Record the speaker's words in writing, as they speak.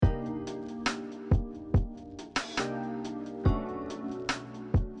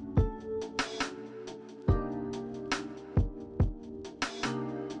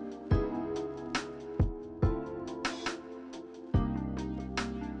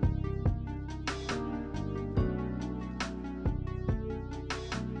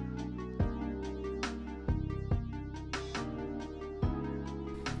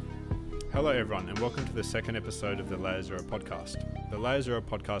Hello, everyone, and welcome to the second episode of the Layer Zero podcast. The Layer Zero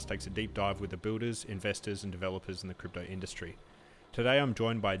podcast takes a deep dive with the builders, investors, and developers in the crypto industry. Today, I'm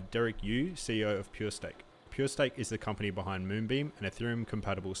joined by Derek Yu, CEO of PureStake. PureStake is the company behind Moonbeam, an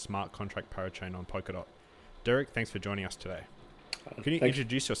Ethereum-compatible smart contract parachain on Polkadot. Derek, thanks for joining us today. Can you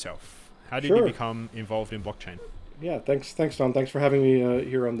introduce yourself? How did you become involved in blockchain? Yeah, thanks, Tom. Thanks for having me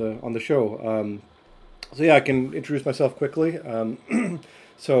here on the show. I can introduce myself quickly. As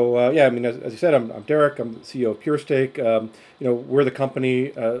you said, I'm Derek. I'm the CEO of PureStake. We're the company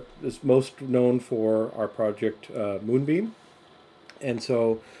that's most known for our project Moonbeam, and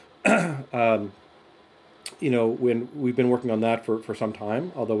so, when we've been working on that for some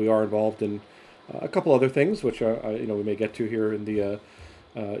time, although we are involved in a couple other things, which we may get to here in the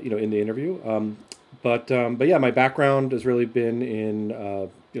in the interview. My background has really been in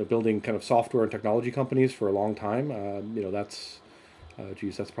building kind of software and technology companies for a long time. That's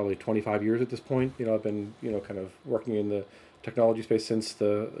probably 25 years at this point. I've been kind of working in the technology space since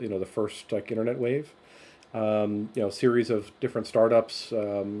the first internet wave. Series of different startups,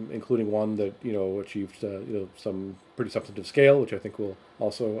 including one that achieved some pretty substantive scale, which I think we'll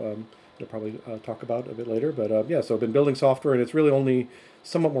also probably talk about a bit later. So I've been building software, and it's really only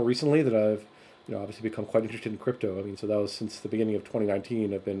somewhat more recently that I've obviously become quite interested in crypto. So that was since the beginning of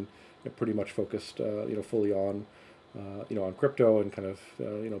 2019. I've been pretty much focused fully on on crypto and kind of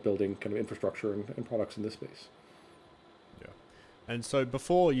building kind of infrastructure and products in this space. Yeah, and so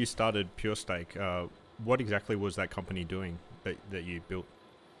before you started PureStake, what exactly was that company doing that you built?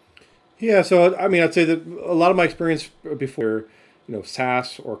 Yeah, so I'd say that a lot of my experience before,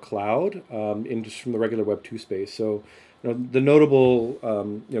 SaaS or cloud, in just from the regular Web 2 space. So, the notable,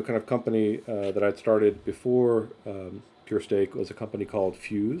 kind of company that I'd started before PureStake was a company called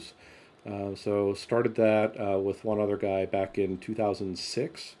Fuse. Started that with one other guy back in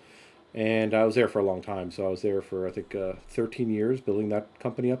 2006, and I was there for a long time. So I was there for, I think, 13 years, building that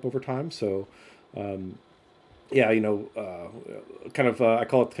company up over time. So, I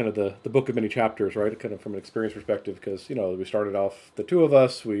call it kind of the book of many chapters, right? Kind of from an experience perspective, because, we started off the two of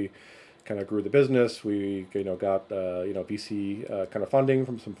us, we kind of grew the business, we, got, VC kind of funding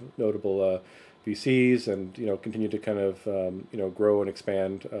from some notable VCs, and continue to kind of grow and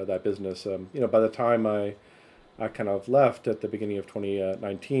expand that business. By the time I kind of left at the beginning of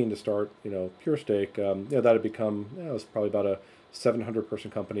 2019 to start PureStake, that had become it was probably about a 700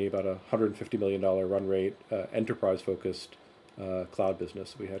 person company, about a $150 million run rate, enterprise focused cloud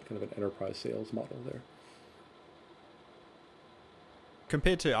business. We had kind of an enterprise sales model there.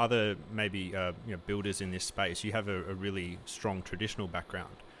 Compared to other maybe builders in this space, you have a really strong traditional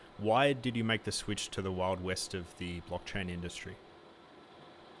background. Why did you make the switch to the Wild West of the blockchain industry?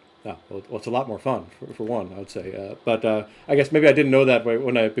 Yeah, well, it's a lot more fun for one, I would say. I guess maybe I didn't know that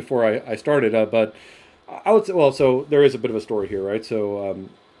before I started. But I would say, so there is a bit of a story here, right? So,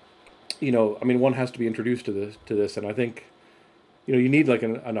 one has to be introduced to this, and I think, you need like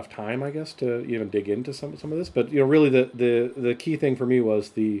enough time, I guess, to even dig into some of this. But really, the key thing for me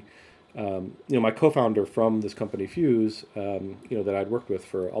was my co-founder from this company Fuse, that I'd worked with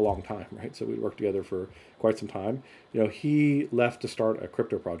for a long time, right? So we'd worked together for quite some time. He left to start a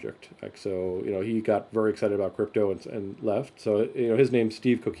crypto project. He got very excited about crypto and left. So, his name's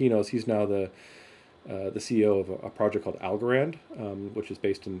Steve Kokinos. He's now the CEO of a project called Algorand, which is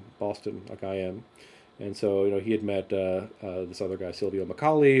based in Boston, like I am. And so, he had met this other guy, Silvio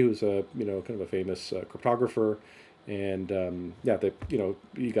Macaulay, who's a kind of a famous cryptographer. And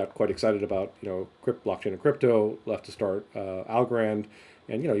he got quite excited about blockchain and crypto. Left to start Algorand,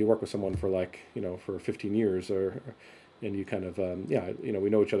 and you work with someone for for 15 years, and you kind of we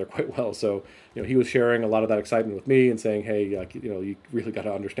know each other quite well. So he was sharing a lot of that excitement with me and saying, hey, you really got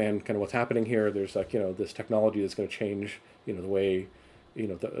to understand kind of what's happening here. There's this technology that's going to change the way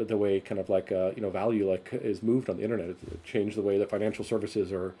the way kind of value is moved on the internet. It changed the way that financial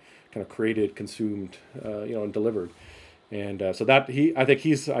services are kind of created, consumed, and delivered. And so that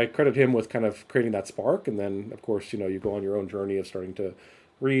I credit him with kind of creating that spark. And then of course, you go on your own journey of starting to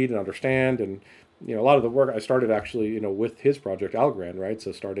read and understand. And, a lot of the work I started actually, with his project Algorand, right?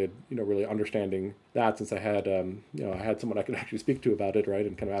 So started, really understanding that since I had, I had someone I could actually speak to about it, right?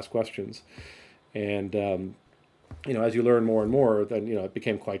 And kind of ask questions. And, as you learn more and more, then, it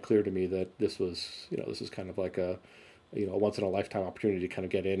became quite clear to me that this is kind of like a once in a lifetime opportunity to kind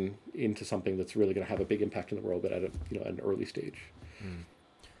of get into something that's really going to have a big impact in the world, but at an early stage. Mm.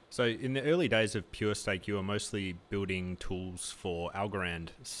 So in the early days of PureStake, you were mostly building tools for Algorand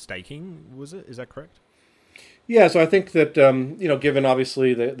staking, was it? Is that correct? Yeah, so I think that given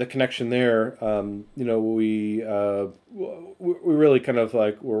obviously the connection there, we really kind of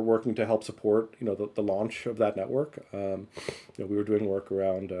like were working to help support the launch of that network. We were doing work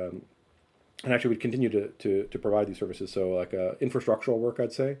around, and actually we'd continue to provide these services. So like infrastructural work,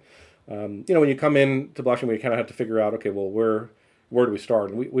 I'd say. When you come in to blockchain, we kind of had to figure out, okay, well, where do we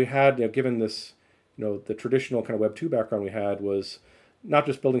start? And we had, given this, the traditional kind of Web 2 background we had was not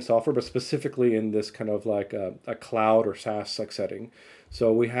just building software, but specifically in this kind of like a cloud or SaaS like setting.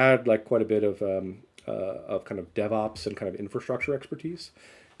 So we had like quite a bit of kind of DevOps and kind of infrastructure expertise.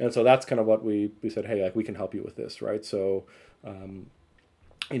 And so that's kind of what we said, hey, like we can help you with this, right? So,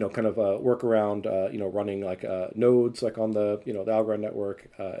 kind of work around, running like nodes like on the Algorand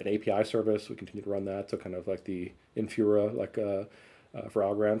network, an API service. We continue to run that. So kind of like the Infura, like for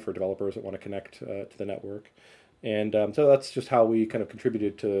Algorand for developers that want to connect to the network. And so that's just how we kind of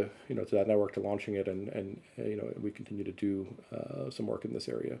contributed to to that network, to launching it, and we continue to do some work in this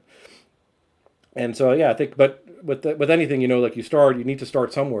area. And so yeah, I think, but with anything, like you need to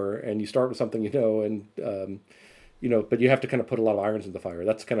start somewhere, and you start with something but you have to kind of put a lot of irons in the fire.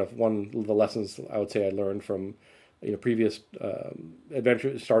 That's kind of one of the lessons I would say I learned from previous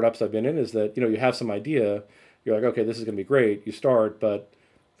adventure startups I've been in, is that you have some idea, you're like, okay, this is going to be great. You start, but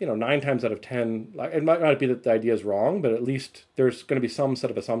 9 times out of 10, like, it might not be that the idea is wrong, but at least there's going to be some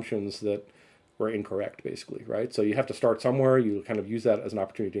set of assumptions that were incorrect, basically, right? So you have to start somewhere. You kind of use that as an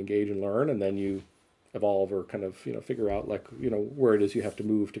opportunity to engage and learn, and then you evolve or kind of figure out like where it is you have to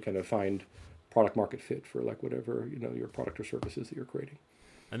move to kind of find product market fit for like whatever your product or services that you're creating.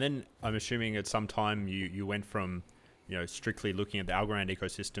 And then I'm assuming at some time you went from strictly looking at the Algorand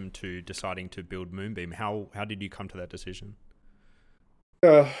ecosystem to deciding to build Moonbeam. How did you come to that decision?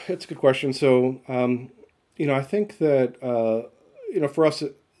 It's a good question. So, I think that, for us,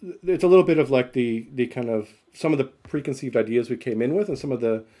 it's a little bit of like the kind of some of the preconceived ideas we came in with, and some of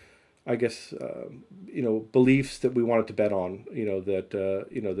the, I guess, beliefs that we wanted to bet on,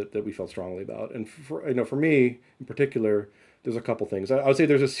 that we felt strongly about. And for me in particular, there's a couple things. I would say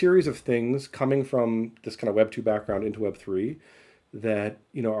there's a series of things coming from this kind of Web 2 background into Web 3 that,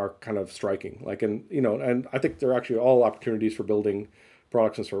 are kind of striking. Like, and I think they're actually all opportunities for building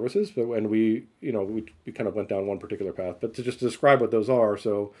products and services, but when we kind of went down one particular path. But to just describe what those are,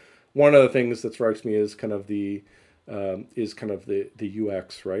 so one of the things that strikes me is kind of the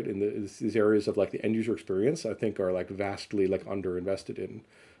UX, right? And these areas of like the end user experience, I think, are like vastly like underinvested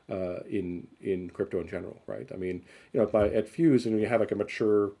in crypto in general, right? I mean, at Fuse, and you have like a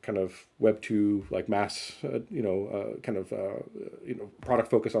mature kind of Web 2 like mass, product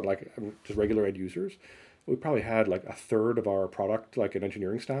focus on like just regular end users. We probably had like a third of our product, like an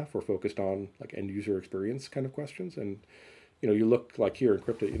engineering staff, were focused on like end user experience kind of questions. And you look like here in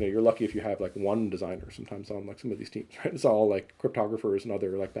crypto, you're lucky if you have like one designer sometimes on like some of these teams, right? It's all like cryptographers and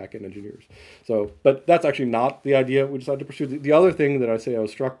other like back-end engineers. So, but that's actually not the idea we decided to pursue. The other thing that I say I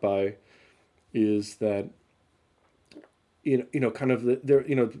was struck by is that, there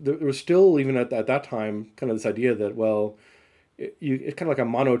was still, even at that time, kind of this idea that, well, it's kind of like a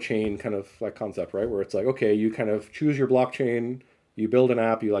monochain kind of like concept, right? Where it's like, okay, you kind of choose your blockchain, you build an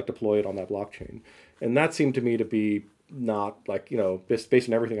app, you like deploy it on that blockchain. And that seemed to me to be not like, based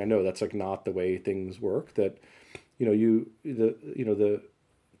on everything I know, that's like not the way things work. That, the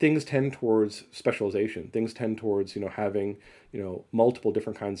things tend towards specialization. Things tend towards, having, multiple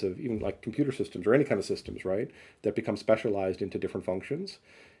different kinds of even like computer systems or any kind of systems, right? That become specialized into different functions.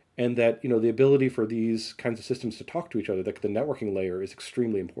 And that, the ability for these kinds of systems to talk to each other, like the networking layer, is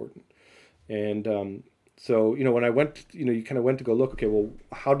extremely important. And so, when I went, you kind of went to go look, okay, well,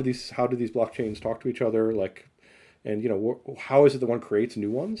 how do these blockchains talk to each other? Like, and, how is it that one creates new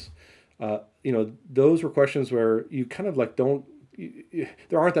ones? Those were questions where you kind of like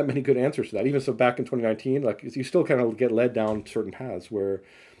there aren't that many good answers to that. Even so back in 2019, like you still kind of get led down certain paths where,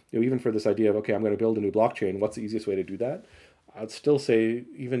 even for this idea of, okay, I'm going to build a new blockchain, what's the easiest way to do that? I'd still say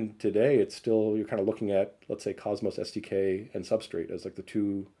even today, it's still, you're kind of looking at, let's say, Cosmos SDK and Substrate as like the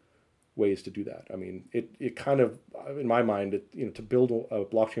two ways to do that. I mean, it kind of, in my mind, to build a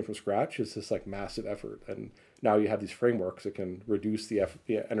blockchain from scratch is this like massive effort. And now you have these frameworks that can reduce the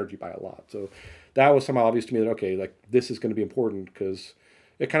energy by a lot. So that was somehow obvious to me that, okay, like this is going to be important, because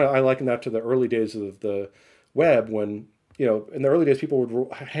I liken that to the early days of the web when, in the early days, people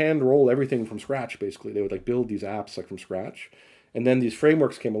would hand roll everything from scratch, basically. They would like build these apps like from scratch. And then these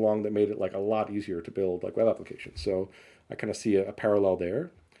frameworks came along that made it like a lot easier to build like web applications. So I kind of see a parallel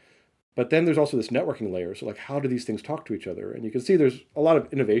there. But then there's also this networking layer. So like, how do these things talk to each other? And you can see there's a lot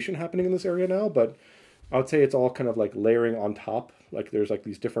of innovation happening in this area now, but I would say it's all kind of like layering on top. Like there's like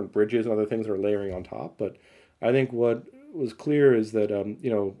these different bridges and other things that are layering on top. But I think what was clear is that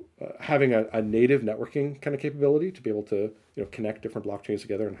having a native networking kind of capability to be able to connect different blockchains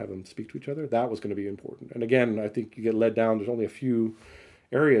together and have them speak to each other, that was going to be important. And again, I think you get led down. There's only a few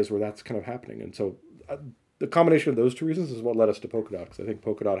areas where that's kind of happening. And so the combination of those two reasons is what led us to Polkadot, because I think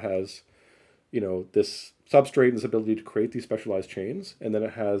Polkadot has this substrate and this ability to create these specialized chains, and then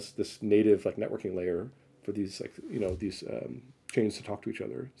it has this native like networking layer for these these chains to talk to each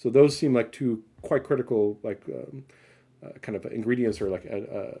other. So those seem like two quite critical kind of ingredients or like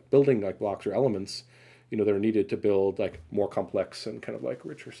building like blocks or elements that are needed to build like more complex and kind of like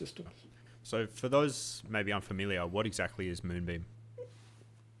richer systems. So for those maybe unfamiliar, what exactly is Moonbeam?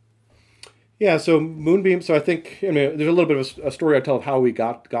 Yeah, so Moonbeam. So I think there's a little bit of a story I tell of how we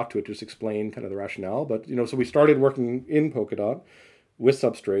got to it, just explain kind of the rationale. But so we started working in Polkadot with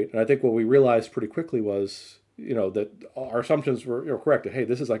Substrate, and I think what we realized pretty quickly was that our assumptions were correct. That hey,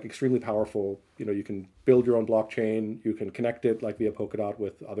 this is like extremely powerful. You can build your own blockchain, you can connect it like via Polkadot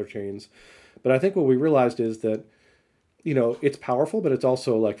with other chains. But I think what we realized is that it's powerful, but it's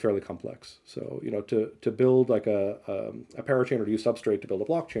also like fairly complex. So, to build like a parachain or to use Substrate to build a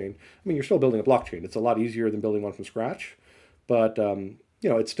blockchain, I mean, you're still building a blockchain. It's a lot easier than building one from scratch, but,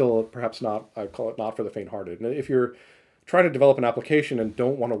 it's still perhaps not, I call it not for the faint-hearted. And if you're trying to develop an application and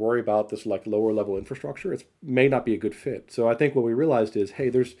don't want to worry about this like lower level infrastructure, it may not be a good fit. So I think what we realized is, hey,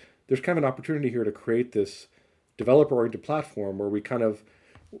 there's kind of an opportunity here to create this developer-oriented platform where we kind of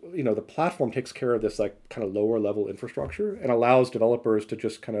the platform takes care of this like kind of lower level infrastructure and allows developers to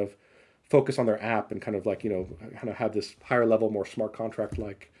just kind of focus on their app and kind of like kind of have this higher level, more smart contract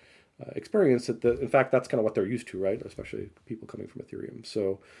like experience. In fact, that's kind of what they're used to, right? Especially people coming from Ethereum.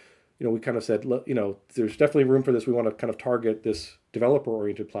 So we kind of said, there's definitely room for this. We want to kind of target this developer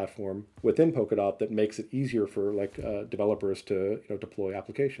oriented platform within Polkadot that makes it easier for like developers to deploy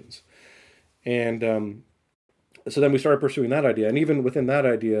applications. And so then we started pursuing that idea. And even within that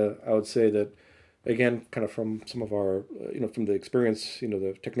idea, I would say that, again, kind of from some of our, from the experience,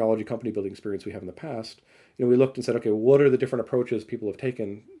 the technology company building experience we have in the past, we looked and said, okay, what are the different approaches people have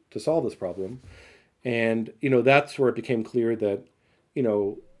taken to solve this problem? And, that's where it became clear that,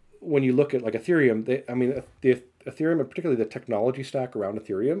 when you look at like Ethereum, the Ethereum, and particularly the technology stack around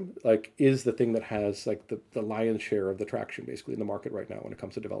Ethereum, like is the thing that has like the lion's share of the traction basically in the market right now when it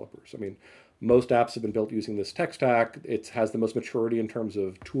comes to developers. I mean, most apps have been built using this tech stack. It has the most maturity in terms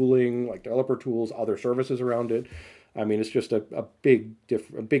of tooling, like developer tools, other services around it. I mean, it's just a big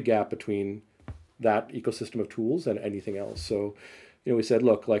gap between that ecosystem of tools and anything else. So, we said,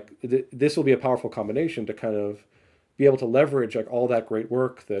 look, like this will be a powerful combination to kind of be able to leverage like all that great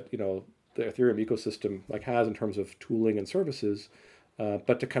work that the Ethereum ecosystem like has in terms of tooling and services,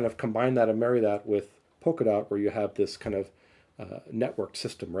 but to kind of combine that and marry that with Polkadot, where you have this kind of networked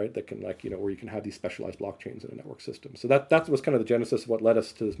system, right? That can like where you can have these specialized blockchains in a network system. So that was kind of the genesis of what led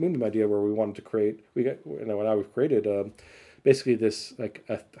us to this Moonbeam idea, where we wanted to create. Now we've created basically this like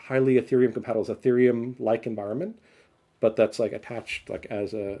a highly Ethereum compatible Ethereum like environment, but that's like attached like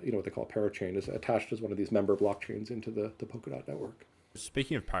as a what they call a parachain, is attached as one of these member blockchains into the Polkadot network.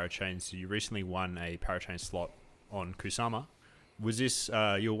 Speaking of parachains, you recently won a parachain slot on Kusama. Was this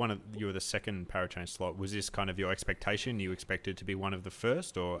you were the second parachain slot? Was this kind of your expectation? You expected to be one of the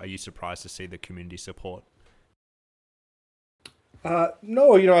first, or are you surprised to see the community support?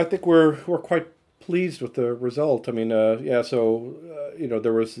 No, I think we're quite pleased with the result. I mean, So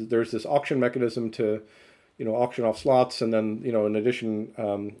there's this auction mechanism to auction off slots, and then in addition,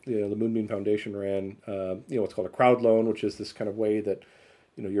 the Moonbeam Foundation ran what's called a crowd loan, which is this kind of way that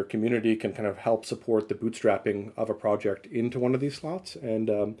your community can kind of help support the bootstrapping of a project into one of these slots. And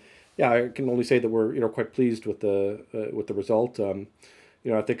I can only say that we're quite pleased with the result.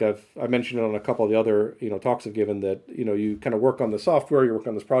 I think I mentioned it on a couple of the other talks I've given that you kind of work on the software, you work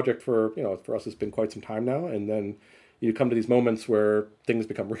on this project for for us it's been quite some time now, and then you come to these moments where things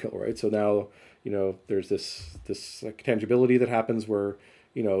become real, right? So now there's this like tangibility that happens where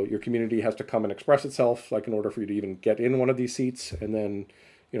your community has to come and express itself like in order for you to even get in one of these seats, and then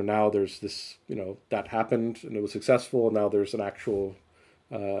now there's this that happened and it was successful, and now there's an actual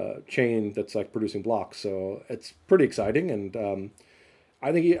chain that's like producing blocks. So it's pretty exciting, and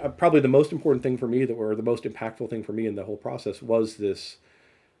I think probably the most important thing for me the most impactful thing for me in the whole process was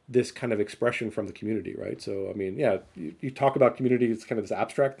this kind of expression from the community, right? So I mean, you talk about community, it's kind of this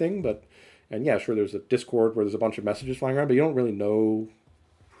abstract thing, and sure, there's a Discord where there's a bunch of messages flying around, but you don't really know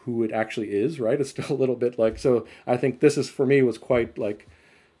who it actually is, right? It's still a little bit like, so I think this is, for me, was quite like,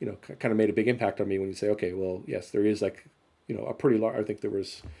 kind of made a big impact on me when you say, okay, well, yes, there is like, a pretty large, I think there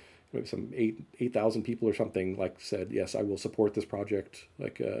was, maybe some 8,000 people or something like said, yes, I will support this project,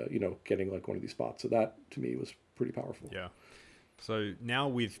 like, getting like one of these spots. So that to me was pretty powerful. Yeah. So now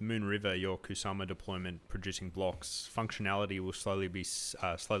with Moonriver, your Kusama deployment producing blocks, functionality will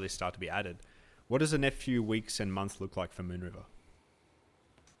slowly start to be added. What does the next few weeks and months look like for Moonriver?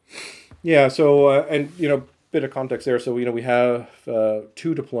 Yeah. So, and, bit of context there. So, we have 2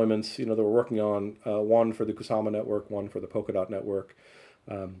 deployments, that we're working on, one for the Kusama network, one for the Polkadot network.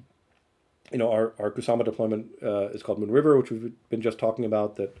 Our Kusama deployment is called Moonriver, which we've been just talking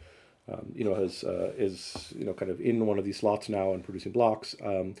about, that is kind of in one of these slots now and producing blocks.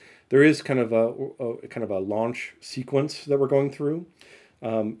 There is kind of a launch sequence that we're going through,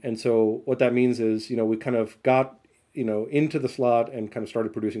 and so what that means is we kind of got into the slot and kind of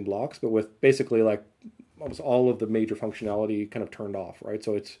started producing blocks, but with basically like almost all of the major functionality kind of turned off, right?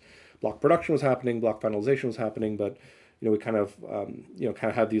 So it's block production was happening, block finalization was happening, but we kind of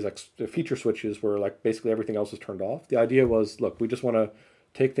have these like feature switches where like basically everything else is turned off. The idea was, look, we just want to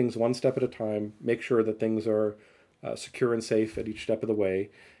take things one step at a time, make sure that things are secure and safe at each step of the way,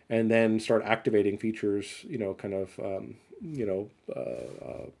 and then start activating features,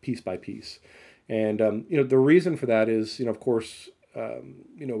 piece by piece. And, the reason for that is, of course,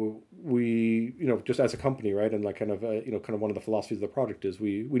 we, just as a company, right, and like kind of one of the philosophies of the project is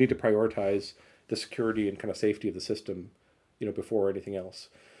we need to prioritize the security and kind of safety of the system, before anything else.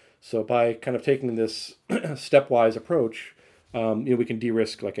 So by kind of taking this stepwise approach, we can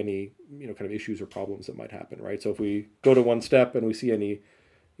de-risk like any, kind of issues or problems that might happen, right? So if we go to one step and we see any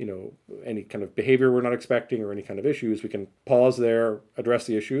kind of behavior we're not expecting or any kind of issues, we can pause there, address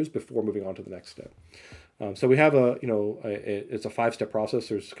the issues before moving on to the next step. So we have it's a 5-step process.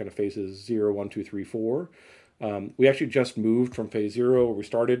 There's kind of phases 0, 1, 2, 3, 4. We actually just moved from phase 0, where we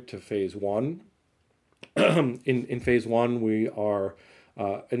started, to phase 1. In phase 1, we are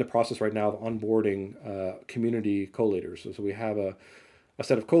in the process right now of onboarding community collators. So we have a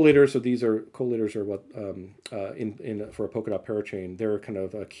set of collators. So these are collators are what for a Polkadot parachain, they're kind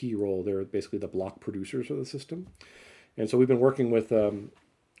of a key role. They're basically the block producers of the system. And so we've been working with a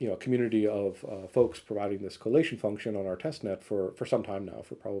community of folks providing this collation function on our testnet for some time now,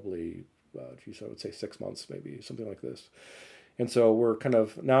 for probably I would say 6 months, maybe something like this. And so we're kind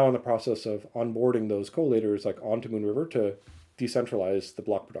of now in the process of onboarding those collators like onto Moonriver to decentralize the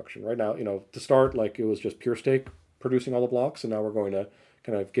block production. Right now, to start, like it was just PureStake producing all the blocks, and now we're going to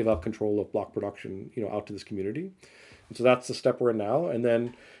kind of give up control of block production, out to this community. And so that's the step we're in now. And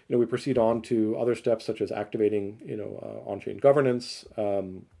then, we proceed on to other steps such as activating, on-chain governance,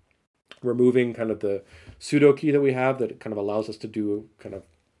 removing kind of the pseudo key that we have that kind of allows us to do kind of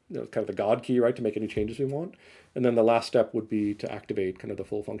the God key, right, to make any changes we want. And then the last step would be to activate kind of the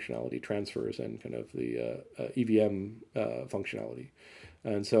full functionality transfers and kind of the EVM functionality.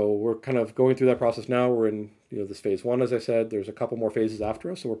 And so we're kind of going through that process now. We're in, this phase 1, as I said. There's a couple more phases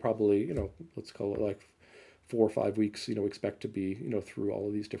after us. So we're probably, let's call it like 4 or 5 weeks, expect to be, through all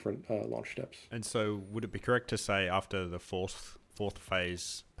of these different launch steps. And so would it be correct to say after the fourth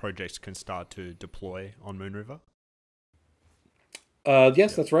phase, projects can start to deploy on Moonriver?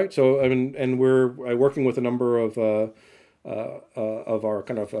 Yes, that's right. So, I mean, and we're working with a number of our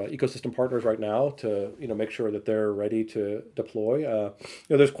kind of ecosystem partners right now to, make sure that they're ready to deploy.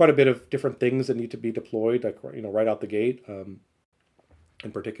 There's quite a bit of different things that need to be deployed, like, right out the gate.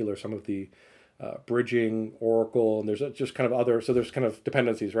 In particular, some of the bridging, Oracle, and there's just kind of other, so there's kind of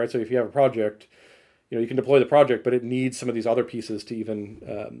dependencies, right? So if you have a project, you can deploy the project, but it needs some of these other pieces to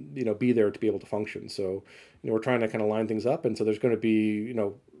even, be there to be able to function. So, we're trying to kind of line things up. And so there's going to be,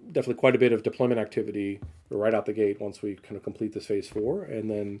 definitely quite a bit of deployment activity right out the gate once we kind of complete this phase 4. And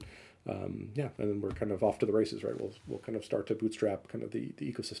then, and then we're kind of off to the races, right? We'll kind of start to bootstrap kind of the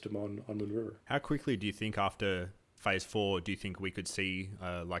ecosystem on Moonriver. How quickly do you think after phase 4, do you think we could see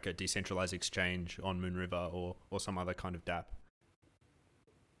like a decentralized exchange on Moonriver or some other kind of dApp?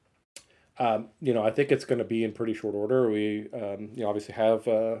 I think it's going to be in pretty short order. We, obviously have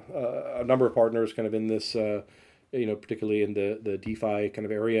a number of partners kind of in this, particularly in the DeFi kind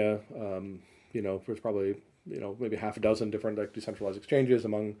of area. There's probably, maybe half a dozen different like decentralized exchanges,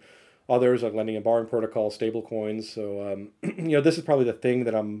 among others like lending and borrowing protocols, stable coins. So, this is probably the thing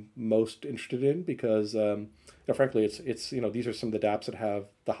that I'm most interested in because, frankly, it's these are some of the dApps that have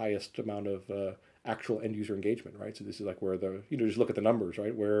the highest amount of actual end user engagement, right? So this is like where just look at the numbers,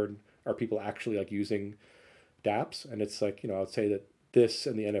 right? Where are people actually like using dApps? And it's like, I'd say that this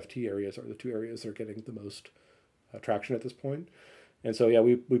and the NFT areas are the 2 areas that are getting the most traction at this point. And so, yeah,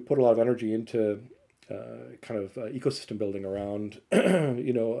 we put a lot of energy into kind of ecosystem building around,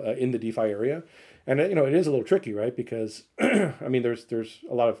 in the DeFi area. And, it is a little tricky, right? Because, I mean, there's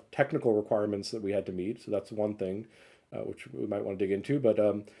a lot of technical requirements that we had to meet. So that's one thing, which we might want to dig into. But,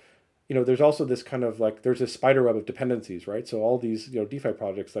 there's also this kind of like, there's this spider web of dependencies, right? So all these, DeFi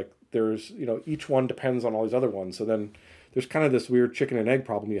projects, like there's, each one depends on all these other ones. So then there's kind of this weird chicken and egg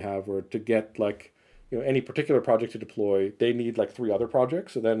problem you have where to get like, any particular project to deploy, they need like 3 other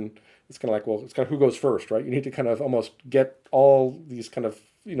projects. So then it's kind of like, well, it's kind of who goes first, right? You need to kind of almost get all these kind of,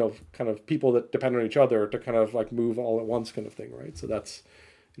 kind of people that depend on each other to kind of like move all at once kind of thing, right? So that's,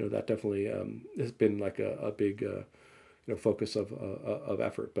 that definitely has been like a big, focus of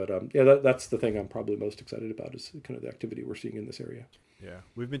effort. But that's the thing I'm probably most excited about is kind of the activity we're seeing in this area. Yeah,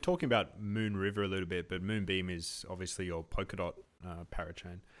 we've been talking about Moonriver a little bit, but Moonbeam is obviously your Polkadot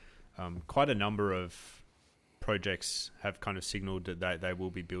parachain. Quite a number of projects have kind of signaled that they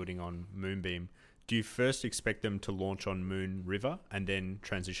will be building on Moonbeam. Do you first expect them to launch on Moonriver and then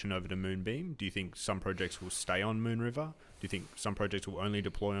transition over to Moonbeam? Do you think some projects will stay on Moonriver? Do you think some projects will only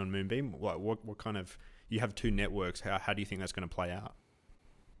deploy on Moonbeam? What kind of, you have 2 networks, how do you think that's going to play out?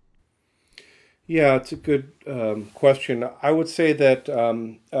 Yeah, it's a good question. I would say that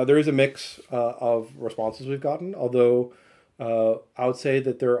there is a mix of responses we've gotten, although I would say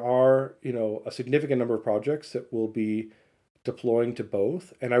that there are, a significant number of projects that will be deploying to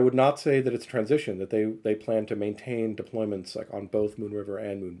both. And I would not say that it's a transition, that they plan to maintain deployments like on both Moonriver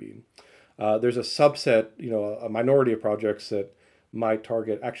and Moonbeam. There's a subset, a minority of projects that might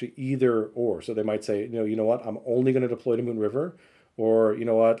target actually either or. So they might say, you know what, I'm only going to deploy to Moonriver, or you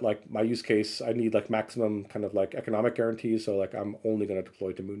know what, like my use case, I need like maximum kind of like economic guarantees. So like I'm only going to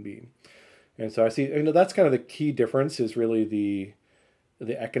deploy to Moonbeam. And so I see, that's kind of the key difference is really the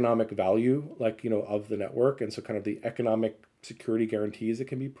economic value, like, of the network. And so kind of the economic security guarantees that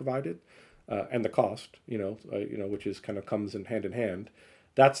can be provided and the cost, which is kind of comes in hand.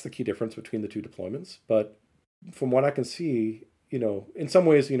 That's the key difference between the 2 deployments. But from what I can see, in some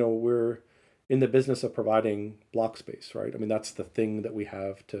ways, we're in the business of providing block space, right? I mean, that's the thing that we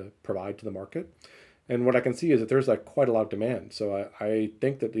have to provide to the market. And what I can see is that there's like quite a lot of demand. So I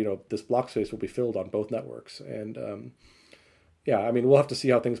think that, this block space will be filled on both networks. And I mean, we'll have to see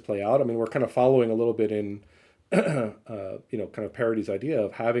how things play out. I mean, we're kind of following a little bit in, kind of Parity's idea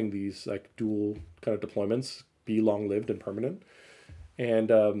of having these like dual kind of deployments be long-lived and permanent.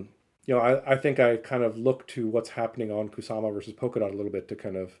 And, I think I kind of look to what's happening on Kusama versus Polkadot a little bit to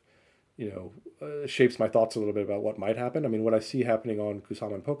kind of, shapes my thoughts a little bit about what might happen. I mean, what I see happening on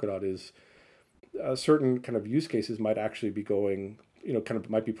Kusama and Polkadot is certain kind of use cases might actually be going, kind of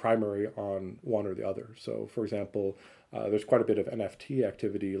might be primary on one or the other. So, for example, there's quite a bit of NFT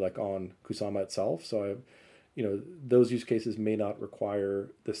activity like on Kusama itself. So, those use cases may not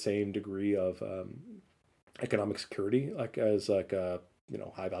require the same degree of economic security, like as like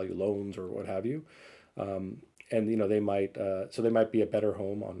high value loans or what have you. And they might they might be a better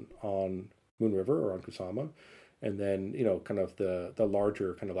home on Moonriver or on Kusama. And then, kind of the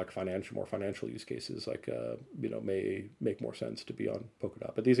larger kind of like more financial use cases, like, may make more sense to be on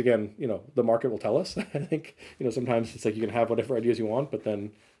Polkadot. But these, again, the market will tell us. I think, sometimes it's like you can have whatever ideas you want, but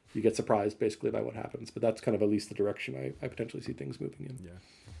then you get surprised basically by what happens. But that's kind of at least the direction I potentially see things moving in. Yeah.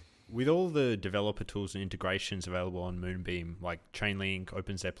 With all the developer tools and integrations available on Moonbeam, like Chainlink,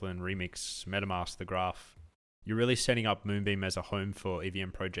 OpenZeppelin, Remix, MetaMask, The Graph, you're really setting up Moonbeam as a home for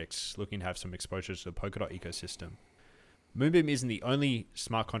EVM projects looking to have some exposure to the Polkadot ecosystem. Moonbeam isn't the only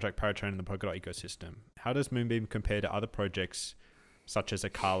smart contract parachain in the Polkadot ecosystem. How does Moonbeam compare to other projects such as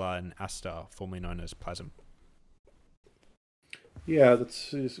Akala and Asta, formerly known as Plasm? Yeah,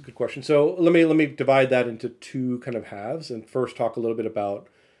 that's a good question. So let me divide that into 2 kind of halves, and first talk a little bit about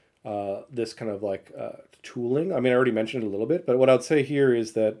this kind of like tooling. I mean, I already mentioned it a little bit, but what I'd say here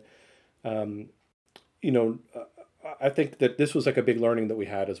is that, I think that this was like a big learning that we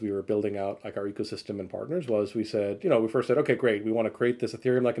had as we were building out like our ecosystem and partners was we said, we first said, okay, great. We want to create this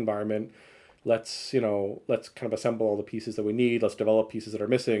Ethereum-like environment. Let's kind of assemble all the pieces that we need. Let's develop pieces that are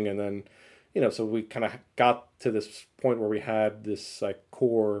missing. And then, so we kind of got to this point where we had this like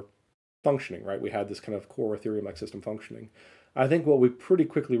core functioning, right? We had this kind of core Ethereum-like system functioning. I think what we pretty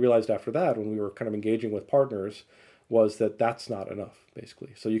quickly realized after that when we were kind of engaging with partners was that that's not enough,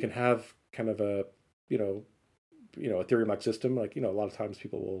 basically. So you can have kind of a, Ethereum-like system, like, a lot of times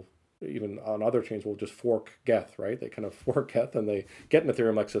people will, even on other chains, will just fork Geth, right? They kind of fork Geth and they get an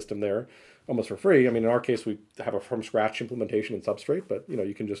Ethereum-like system there almost for free. I mean, in our case, we have a from scratch implementation in Substrate, but,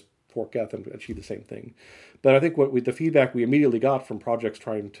 you can just fork Geth and achieve the same thing. But I think the feedback we immediately got from projects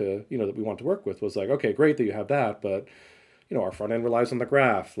trying to, that we want to work with was like, okay, great that you have that, but, our front end relies on the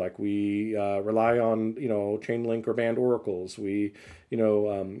graph. Like we rely on Chainlink or band oracles. We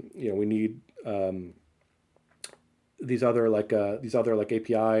we need these other like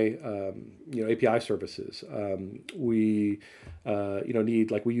API API services. We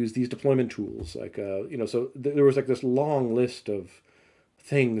need, like, we use these deployment tools, like so there was like this long list of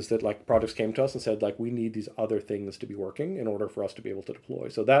things that, like, projects came to us and said, like, we need these other things to be working in order for us to be able to deploy.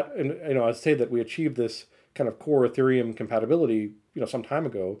 So that, and I'd say that we achieved this kind of core Ethereum compatibility some time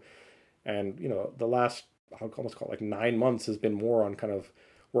ago, and the last, I'll almost call it, like, 9 months has been more on kind of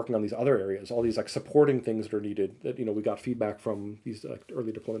working on these other areas, all these, like, supporting things that are needed, that we got feedback from these, like,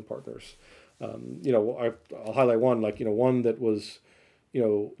 early deployment partners. I'll highlight one, like, one that was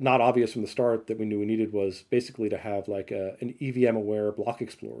not obvious from the start that we knew we needed was basically to have, like, an EVM aware block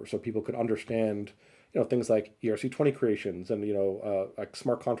explorer, so people could understand things like ERC20 creations and like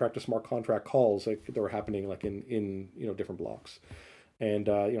smart contract to smart contract calls, like, that were happening, like, in different blocks. And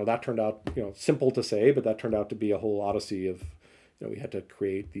that turned out simple to say, but that turned out to be a whole odyssey of we had to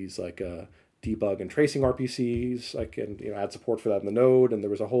create these, like, debug and tracing RPCs, like, and add support for that in the node, and there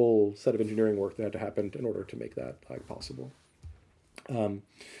was a whole set of engineering work that had to happen in order to make that, like, possible.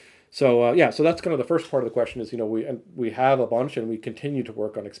 So that's kind of the first part of the question is we have a bunch, and we continue to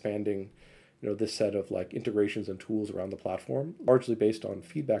work on expanding this set of, like, integrations and tools around the platform, largely based on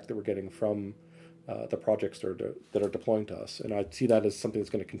feedback that we're getting from the projects that are deploying to us, and I see that as something that's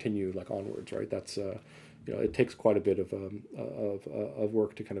going to continue, like, onwards, right? That's it takes quite a bit of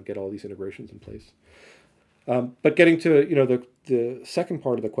work to kind of get all these integrations in place. But getting to the second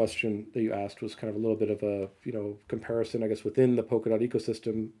part of the question that you asked was kind of a little bit of a comparison, I guess, within the Polkadot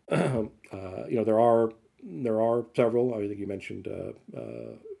ecosystem. There are several. I think you mentioned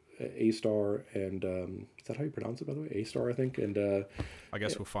A-Star, and is that how you pronounce it, by the way? A-Star, I think. And I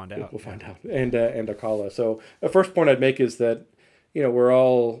guess we'll find out. We'll find out. And Acala. So the first point I'd make is that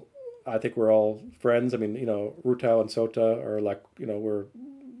I think we're all friends. I mean, Rutao and Sota are, like, we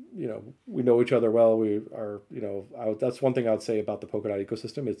know each other well. We are, that's one thing I would say about the Polkadot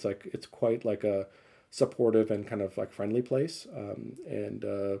ecosystem. It's like, it's quite like a supportive and kind of, like, friendly place.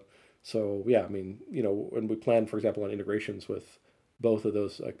 So yeah, I mean, when we plan, for example, on integrations with both of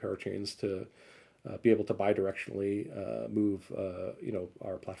those, like, parachains to be able to bidirectionally move,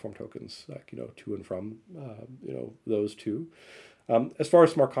 our platform tokens, like, to and from, those two. As far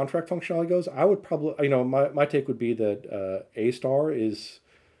as smart contract functionality goes, I would probably, my take would be that A-Star is,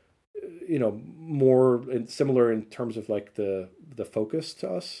 more similar in terms of, like, the focus to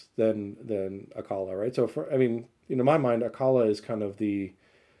us than Acala, right? So in my mind, Acala is kind of the,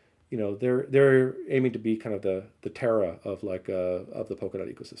 they're aiming to be kind of the Terra of, like, of the Polkadot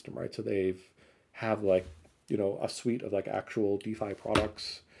ecosystem, right? So have, like, a suite of, like, actual DeFi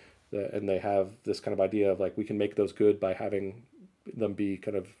products, and they have this kind of idea of, like, we can make those good by having them be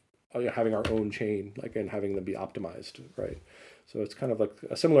kind of having our own chain, like, and having them be optimized, right? So it's kind of like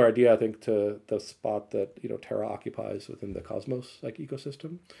a similar idea, I think, to the spot that Terra occupies within the Cosmos, like,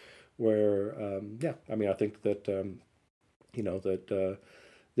 ecosystem, where I think that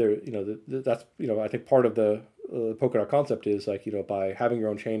that's I think part of the Polkadot concept is, like, by having your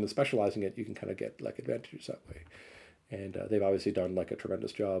own chain and specializing it, you can kind of get, like, advantages that way. And they've obviously done, like, a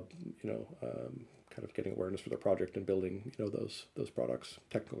tremendous job, kind of getting awareness for their project and building, those products,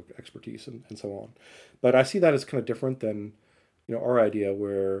 technical expertise, and so on. But I see that as kind of different than, our idea,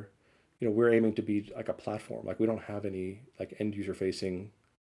 where, we're aiming to be, like, a platform. Like, we don't have any, like, end user facing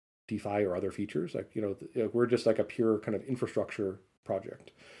DeFi or other features. Like, we're just, like, a pure kind of infrastructure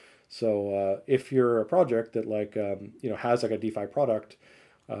project. So if you're a project that, like, has, like, a DeFi product,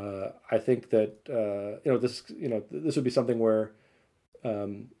 I think that this would be something where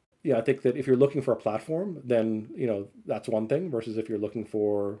I think that if you're looking for a platform, then that's one thing, versus if you're looking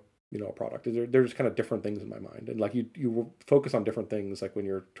for a product. They're just kind of different things in my mind, and, like, you focus on different things, like, when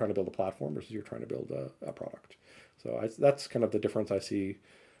you're trying to build a platform versus you're trying to build a product. So that's kind of the difference I see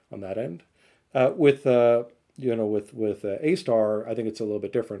on that end. With A-Star, I think it's a little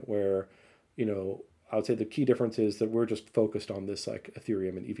bit different, where I would say the key difference is that we're just focused on this, like,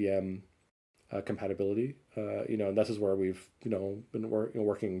 Ethereum and EVM compatibility, and this is where we've been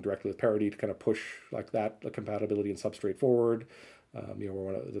working directly with Parity to kind of push, like, that compatibility and substrate forward. We're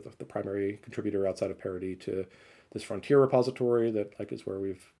one of the primary contributor outside of Parity to this Frontier repository that, like, is where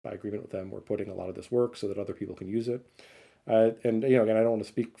we've, by agreement with them, we're putting a lot of this work so that other people can use it. And again, I don't want to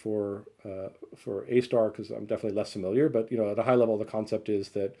speak for A-Star because I'm definitely less familiar, but at a high level, the concept is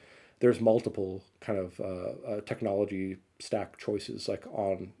that there's multiple kind of technology stack choices, like,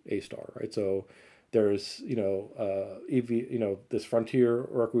 on A-Star, right? So There's, EV, this Frontier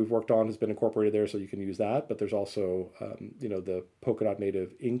work we've worked on has been incorporated there, so you can use that. But there's also, the Polkadot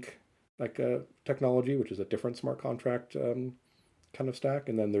native Ink technology, which is a different smart contract kind of stack.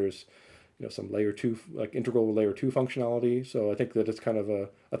 And then there's, some layer two, like integral layer two functionality. So I think that it's kind of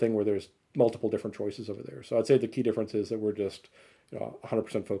a thing where there's multiple different choices over there. So I'd say the key difference is that we're just,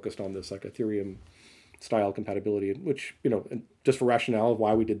 100% focused on this like Ethereum style compatibility, which, and just for rationale of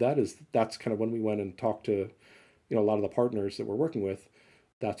why we did that is that's kind of when we went and talked to, a lot of the partners that we're working with,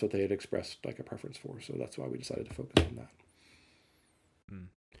 that's what they had expressed like a preference for. So that's why we decided to focus on that.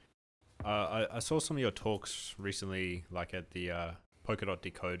 I saw some of your talks recently, like at the Polkadot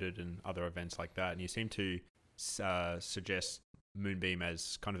Decoded and other events like that, and you seem to suggest Moonbeam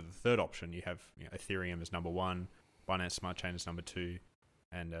as kind of the third option. You have Ethereum as number one, Binance Smart Chain as number two,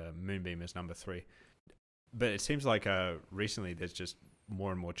 and Moonbeam as number three. But it seems like recently there's just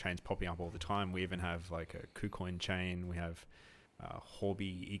more and more chains popping up all the time. We even have like a KuCoin chain. We have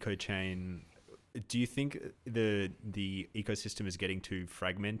Huobi Eco Chain. Do you think the ecosystem is getting too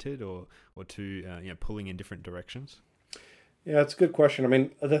fragmented or too pulling in different directions? Yeah, it's a good question. I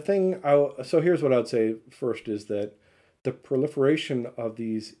mean, so here's what I would say first is that the proliferation of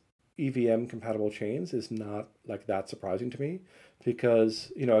these EVM compatible chains is not like that surprising to me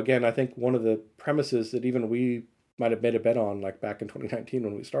because, again, I think one of the premises that even we might have made a bet on like back in 2019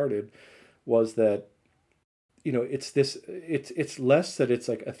 when we started was that, it's less that it's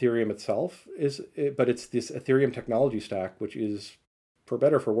like Ethereum itself but it's this Ethereum technology stack, which is for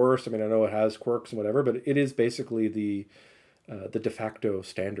better, for worse. I mean, I know it has quirks and whatever, but it is basically the de facto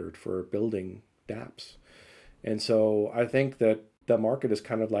standard for building dApps. And so I think that the market is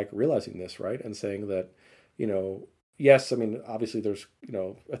kind of like realizing this, right? And saying that, yes, I mean, obviously there's,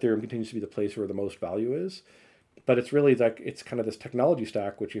 Ethereum continues to be the place where the most value is, but it's really like, it's kind of this technology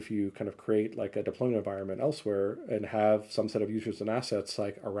stack, which if you kind of create like a deployment environment elsewhere and have some set of users and assets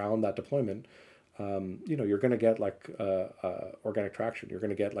like around that deployment, you're going to get like organic traction. You're going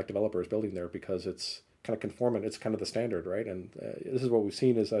to get like developers building there because it's kind of conformant. It's kind of the standard, right? And this is what we've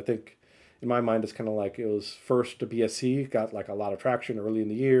seen is I think, in my mind, it's kind of like it was first to BSC, got like a lot of traction early in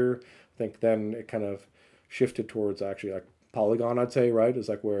the year. I think then it kind of shifted towards actually like Polygon, I'd say, right? Is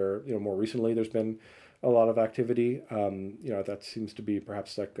like where, more recently there's been a lot of activity. That seems to be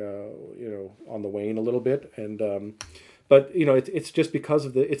perhaps like, on the wane a little bit. And, but, it's just because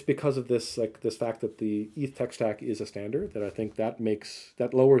of this, like this fact that the ETH tech stack is a standard that I think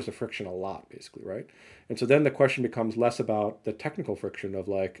that lowers the friction a lot, basically, right? And so then the question becomes less about the technical friction of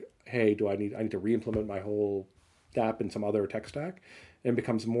like, hey, I need to re-implement my whole dApp in some other tech stack, and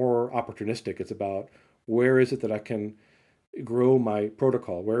becomes more opportunistic. It's about where is it that I can grow my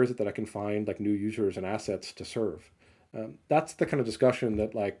protocol? Where is it that I can find like new users and assets to serve? That's the kind of discussion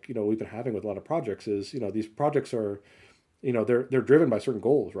that like, we've been having with a lot of projects is, these projects are, they're driven by certain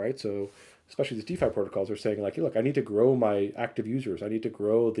goals, right? So especially these DeFi protocols are saying like, look, I need to grow my active users. I need to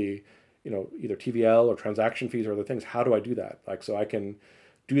grow the, either TVL or transaction fees or other things. How do I do that? Like, so I can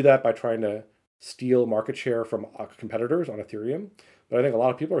do that by trying to steal market share from competitors on Ethereum. But I think a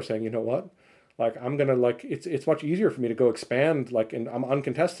lot of people are saying, you know what? Like, I'm going to like, it's much easier for me to go expand, like, and I'm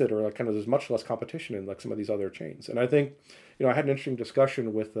uncontested or like kind of there's much less competition in like some of these other chains. And I think, I had an interesting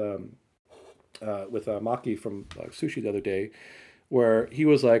discussion with Maki from Sushi the other day, where he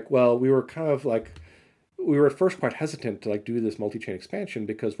was like, well, we were at first quite hesitant to like do this multi-chain expansion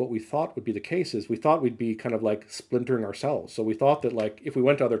because what we thought would be the case is we thought we'd be kind of like splintering ourselves. So we thought that like if we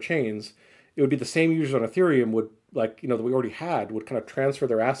went to other chains, it would be the same users on Ethereum would like, that we already had would kind of transfer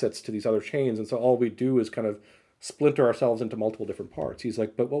their assets to these other chains. And so all we do is kind of splinter ourselves into multiple different parts. He's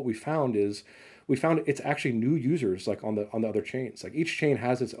like, but what we found it's actually new users like on the other chains. Like each chain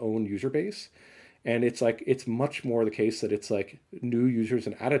has its own user base. And it's like, it's much more the case that it's like new users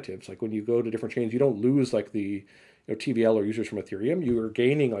and additives. Like when you go to different chains, you don't lose like the TVL or users from Ethereum, you are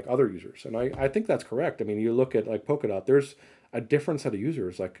gaining like other users. And I think that's correct. I mean, you look at like Polkadot, there's a different set of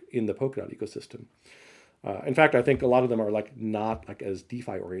users like in the Polkadot ecosystem. In fact, I think a lot of them are like not like as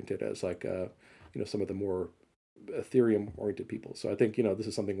DeFi oriented as like, some of the more Ethereum oriented people. So I think, this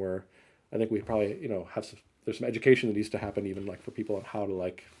is something where I think we probably, there's some education that needs to happen even like for people on how to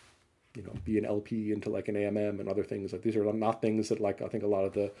like, be an LP into like an AMM and other things. Like these are not things that like I think a lot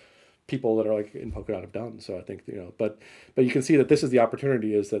of the people that are like in Polkadot have done. So I think but you can see that this is the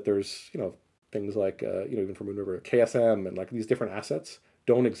opportunity is that there's things like even from Moonriver KSM and like these different assets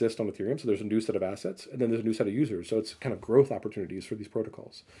don't exist on Ethereum. So there's a new set of assets and then there's a new set of users. So it's kind of growth opportunities for these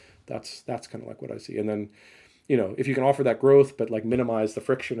protocols. That's kind of like what I see. And then if you can offer that growth but like minimize the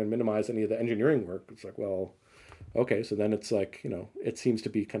friction and minimize any of the engineering work, it's like, well, okay, so then it's like, it seems to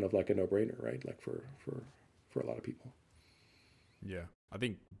be kind of like a no-brainer, right? Like for a lot of people. Yeah, I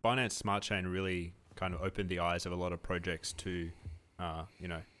think Binance Smart Chain really kind of opened the eyes of a lot of projects to,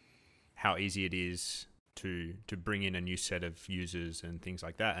 how easy it is to bring in a new set of users and things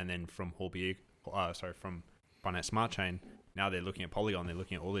like that. And then from from Binance Smart Chain, now they're looking at Polygon. They're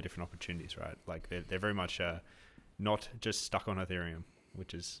looking at all the different opportunities, right? Like they're very much not just stuck on Ethereum,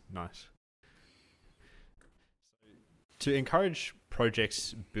 which is nice. To encourage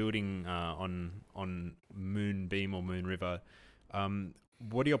projects building on Moonbeam or Moonriver,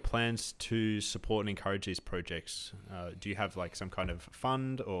 what are your plans to support and encourage these projects? Do you have like some kind of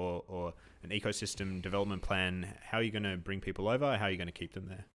fund or an ecosystem development plan? How are you going to bring people over? How are you going to keep them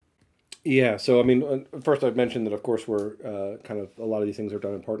there? Yeah, so I mean, first I've mentioned that of course we're kind of a lot of these things are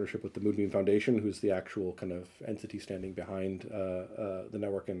done in partnership with the Moonbeam Foundation, who's the actual kind of entity standing behind the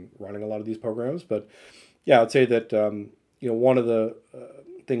network and running a lot of these programs. But yeah, I'd say that one of the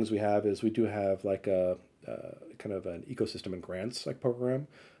things we have is we do have like a kind of an ecosystem and grants like program.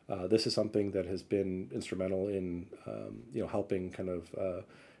 This is something that has been instrumental in helping kind of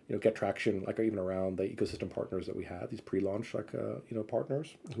get traction, like even around the ecosystem partners that we have, these pre-launch like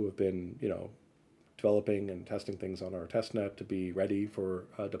partners who have been developing and testing things on our testnet to be ready for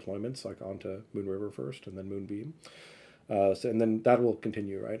deployments like onto Moonriver first and then Moonbeam. And then that will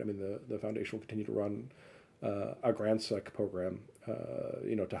continue, right? I mean, the foundation will continue to run a grants like program,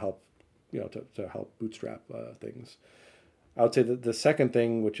 to help, to help bootstrap things. I would say that the second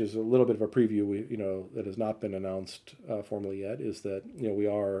thing, which is a little bit of a preview, that has not been announced formally yet, is that we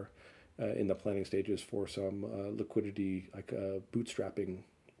are in the planning stages for some liquidity like bootstrapping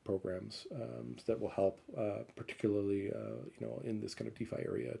programs that will help, particularly in this kind of DeFi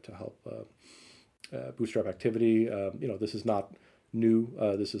area, to help bootstrap activity. This is not new.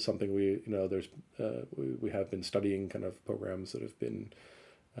 This is something we have been studying kind of programs that have been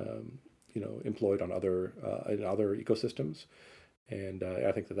employed on other in other ecosystems, and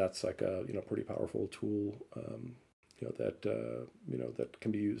I think that that's like a pretty powerful tool that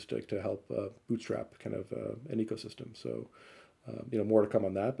can be used to help bootstrap kind of an ecosystem. So more to come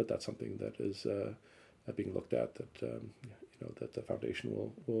on that, but that's something that is being looked at that the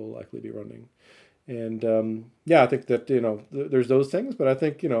foundation will likely be running. And I think that there's those things, but I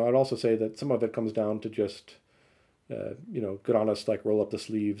think I'd also say that some of it comes down to just good honest like roll up the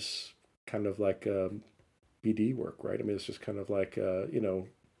sleeves kind of like BD work, right? I mean, it's just kind of like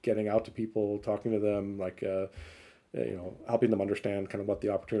getting out to people, talking to them, like helping them understand kind of what the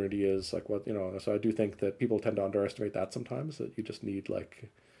opportunity is, like what So I do think that people tend to underestimate that sometimes. That you just need like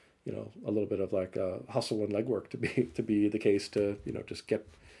a little bit of like hustle and legwork to be the case to just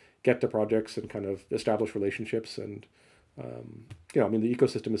get to projects and kind of establish relationships. And I mean, the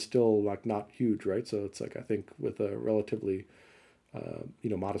ecosystem is still like not huge, right? So it's like I think with a relatively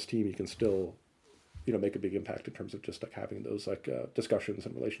modest team, you can still make a big impact in terms of just like having those like discussions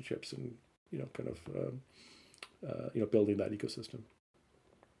and relationships and kind of building that ecosystem.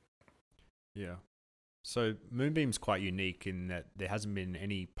 Yeah. So Moonbeam's quite unique in that there hasn't been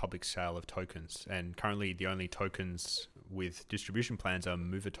any public sale of tokens, and currently the only tokens with distribution plans are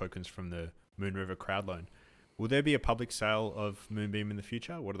Mover tokens from the Moonriver crowd loan. Will there be a public sale of Moonbeam in the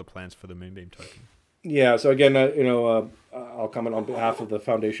future? What are the plans for the Moonbeam token? Yeah, so again, I'll comment on behalf of the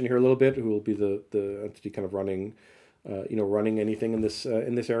foundation here a little bit, who will be the entity kind of running anything in this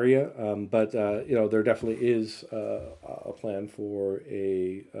area. But there definitely is a plan for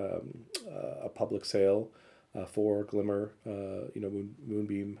a public sale for Glimmer,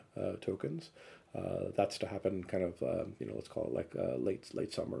 Moonbeam tokens. That's to happen kind of let's call it like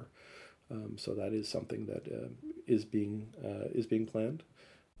late summer. So that is something that is being planned.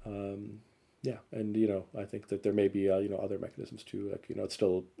 Yeah, and I think that there may be other mechanisms too. Like it's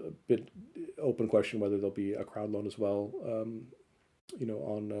still a bit open question whether there'll be a crowd loan as well. On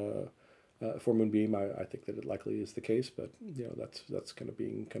for Moonbeam, I think that it likely is the case, but that's kind of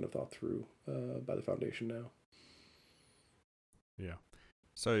being kind of thought through by the foundation now. Yeah.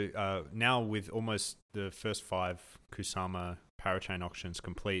 So now with almost the first 5 Kusama parachain auctions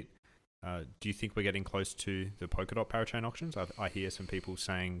complete, do you think we're getting close to the Polkadot parachain auctions? I hear some people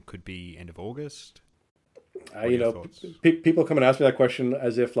saying could be end of August. People come and ask me that question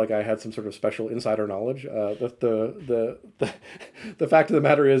as if like I had some sort of special insider knowledge. The fact of the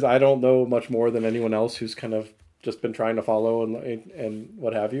matter is I don't know much more than anyone else who's kind of just been trying to follow and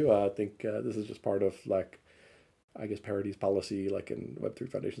what have you. I think this is just part of like, I guess, Parity's policy, like in Web3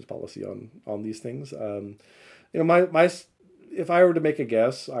 Foundation's policy on these things. My if I were to make a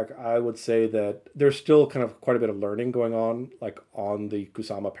guess, I would say that there's still kind of quite a bit of learning going on, like on the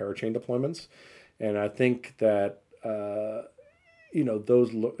Kusama parachain deployments, and I think that I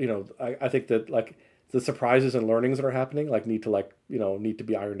think that like the surprises and learnings that are happening like need to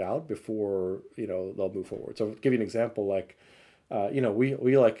be ironed out before they'll move forward. So, to give you an example, like we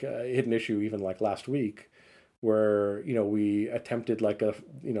hit an issue even like last week where we attempted like a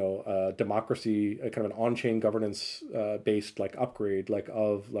democracy, a kind of an on-chain governance based like upgrade like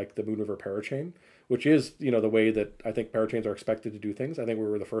of like the Moonriver parachain, which is the way that I think parachains are expected to do things. I think we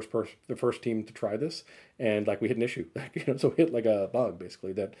were the first team to try this, and like we hit an issue, so we hit like a bug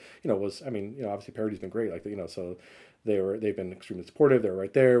basically that was, I mean, obviously Parady's been great, like so they've been extremely supportive. They're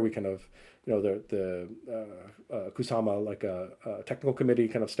right there. We kind of the Kusama like a technical committee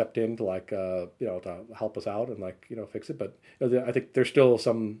kind of stepped in to like to help us out and like fix it. But I think there's still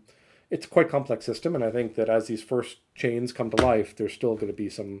some. It's a quite complex system, and I think that as these first chains come to life, there's still going to be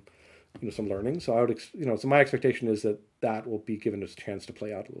some some learning. So I would so my expectation is that will be given a chance to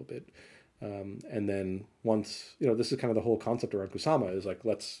play out a little bit. And then once this is kind of the whole concept around Kusama is like,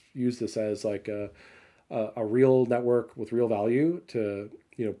 let's use this as like a real network with real value to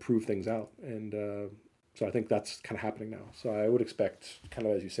prove things out. And so I think that's kind of happening now. So I would expect, kind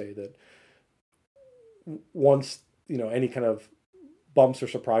of as you say, that once any kind of bumps or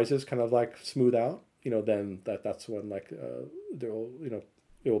surprises kind of like smooth out, then that's when like they'll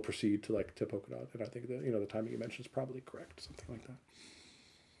it will proceed to like to Polkadot. And I think that the timing you mentioned is probably correct, something like that.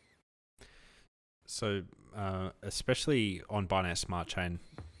 So especially on Binance Smart Chain,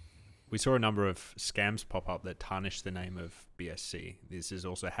 we saw a number of scams pop up that tarnish the name of BSC. This is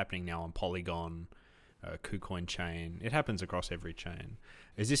also happening now on Polygon, KuCoin chain. It happens across every chain.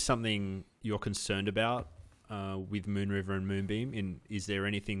 Is this something you're concerned about with Moonriver and Moonbeam? Is there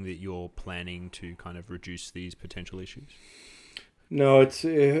anything that you're planning to kind of reduce these potential issues? No, it's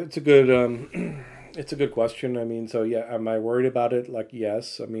a good it's a good question. I mean, so yeah, am I worried about it? Like,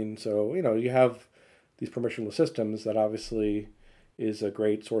 yes. I mean, so you have these permissionless systems that obviously is a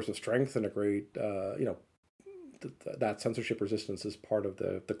great source of strength and a great that censorship resistance is part of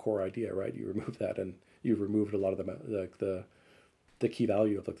the core idea, right? You remove that and you've removed a lot of the key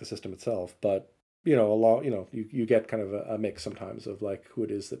value of like the system itself. But you get kind of a mix sometimes of like who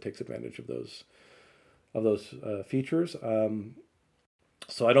it is that takes advantage of those features.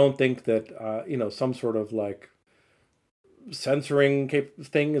 So I don't think that some sort of like censoring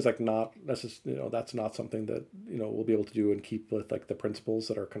thing is like not necessarily that's not something that we'll be able to do and keep with like the principles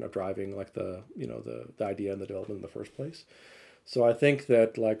that are kind of driving like the the idea and the development in the first place. So I think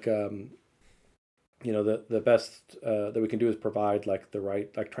that like the best that we can do is provide like the right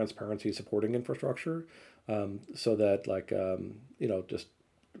like transparency supporting infrastructure, so that like just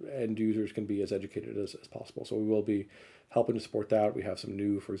end users can be as educated as possible. So we will be helping to support that. We have some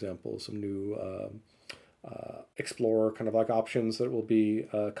new, for example, Explorer kind of like options that will be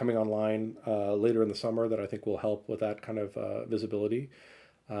coming online later in the summer that I think will help with that kind of visibility.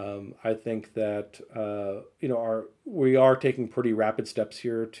 I think that we are taking pretty rapid steps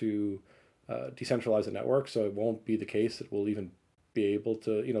here to decentralize the network, so it won't be the case that we'll even be able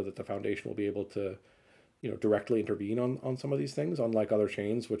to that the foundation will be able to directly intervene on some of these things, unlike other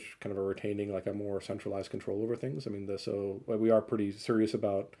chains which kind of are retaining like a more centralized control over things. I mean, so we are pretty serious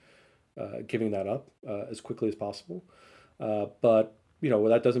about giving that up as quickly as possible. But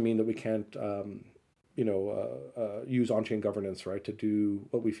that doesn't mean that we can't use on-chain governance, right, to do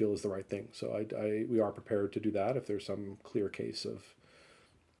what we feel is the right thing. So we are prepared to do that if there's some clear case of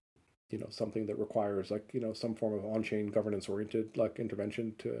something that requires like some form of on-chain governance oriented like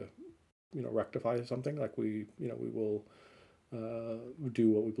intervention to rectify something. Like we will do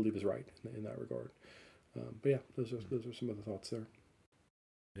what we believe is right in that regard. But yeah, those are some of the thoughts there.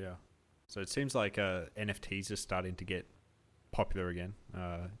 Yeah. So it seems like NFTs are starting to get popular again.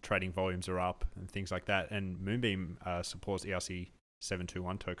 Trading volumes are up and things like that. And Moonbeam supports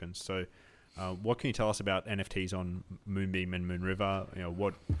ERC-721 tokens. So what can you tell us about NFTs on Moonbeam and Moonriver?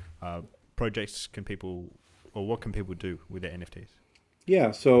 What projects can people, or what can people do with their NFTs?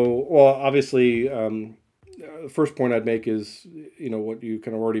 Yeah. So, well, obviously, the first point I'd make is, what you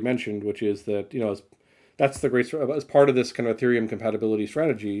kind of already mentioned, which is that, that's the great, as part of this kind of Ethereum compatibility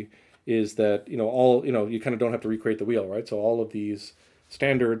strategy, is that all you kind of don't have to recreate the wheel, right? So all of these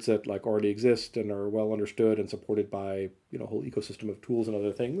standards that like already exist and are well understood and supported by a whole ecosystem of tools and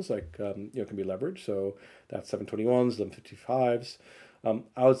other things like can be leveraged. So that's 721s, 755s.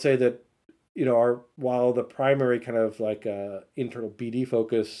 I would say that while the primary kind of like internal BD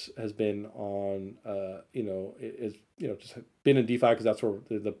focus has been on is just been in DeFi because that's where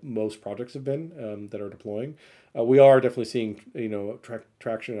the most projects have been that are deploying. We are definitely seeing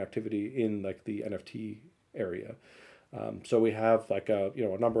traction and activity in like the NFT area. So we have like a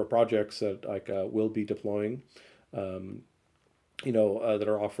number of projects that like will be deploying. Um, that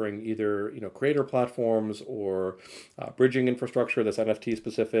are offering either creator platforms or bridging infrastructure that's NFT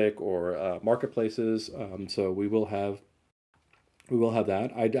specific or marketplaces. So we will have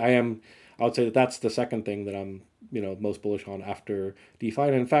that. I would say that that's the second thing that I'm most bullish on after DeFi.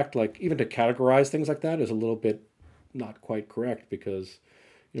 And in fact, like even to categorize things like that is a little bit not quite correct because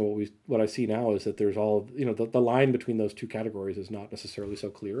what I see now is that there's all the line between those two categories is not necessarily so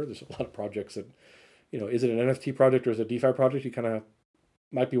clear. There's a lot of projects that is it an NFT project or is it a DeFi project? You kind of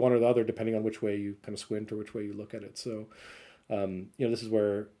might be one or the other depending on which way you kind of squint or which way you look at it. So, this is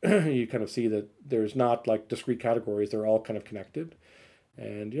where you kind of see that there's not like discrete categories; they're all kind of connected.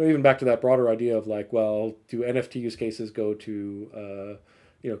 And even back to that broader idea of like, well, do NFT use cases go to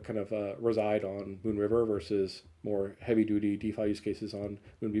kind of reside on Moonriver versus more heavy duty DeFi use cases on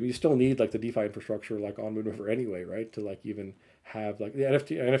Moonbeam? You still need like the DeFi infrastructure like on Moonriver anyway, right? To like even have like the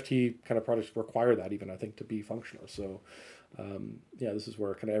NFT kind of projects require that even I think to be functional. So this is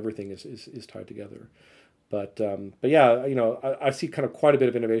where kind of everything is tied together. But yeah, I see kind of quite a bit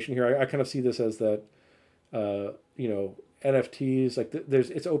of innovation here. I kind of see this as that uh, you know NFTs like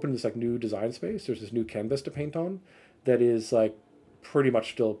it's open this like new design space. There's this new canvas to paint on that is like pretty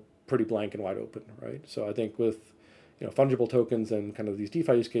much still pretty blank and wide open, right? So I think with fungible tokens and kind of these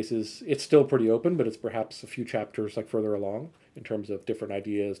DeFi use cases, it's still pretty open, but it's perhaps a few chapters like further along in terms of different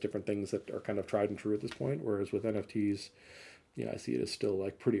ideas, different things that are kind of tried and true at this point. Whereas with NFTs, I see it as still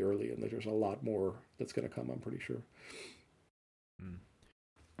like pretty early, and there's a lot more that's going to come. I'm pretty sure.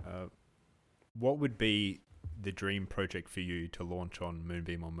 Mm. What would be the dream project for you to launch on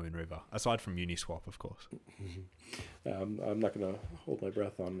Moonbeam or Moonriver, aside from Uniswap, of course? I'm not going to hold my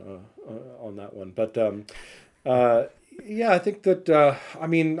breath on that one, but yeah, I think that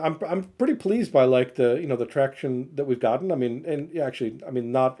I'm pretty pleased by like the traction that we've gotten. I mean, and yeah, actually, I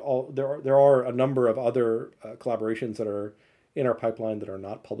mean, not all there are a number of other collaborations that are in our pipeline that are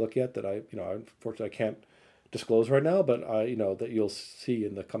not public yet that unfortunately I can't disclose right now, but that you'll see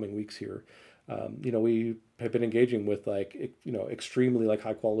in the coming weeks here. We have been engaging with like extremely like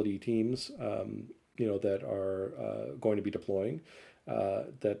high quality teams that are going to be deploying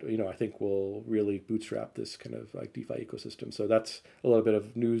that I think will really bootstrap this kind of like DeFi ecosystem. So that's a little bit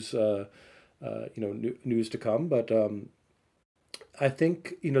of news news to come. But I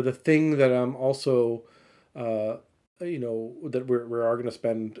think the thing that I'm also that we are going to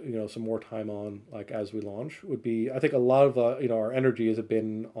spend some more time on like as we launch would be I think a lot of our energy has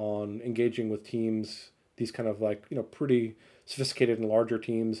been on engaging with teams, these kind of like pretty sophisticated and larger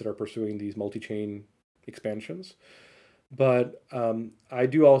teams that are pursuing these multi-chain expansions. But I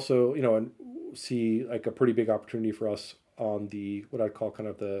do also see like a pretty big opportunity for us on the what I'd call kind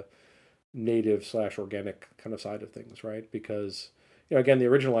of the native / organic kind of side of things, right? Because again, the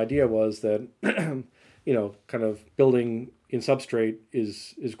original idea was that kind of building in Substrate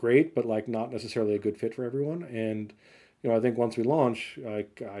is great, but like not necessarily a good fit for everyone. And I think once we launch,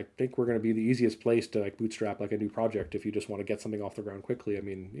 like I think we're going to be the easiest place to like bootstrap like a new project if you just want to get something off the ground quickly. I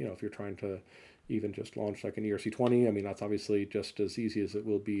mean, if you're trying to even just launch like an ERC20, I mean that's obviously just as easy as it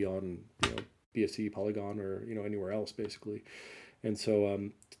will be on BSC, Polygon, or anywhere else basically. And so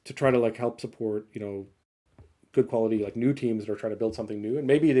to try to like help support good quality like new teams that are trying to build something new, and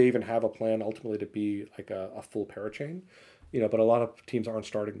maybe they even have a plan ultimately to be like a full parachain, but a lot of teams aren't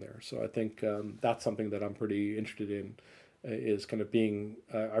starting there. So I think that's something that I'm pretty interested in, is kind of being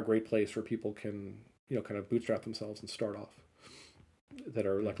a great place where people can kind of bootstrap themselves and start off that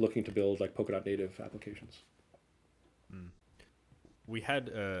are like looking to build like Polkadot native applications. We had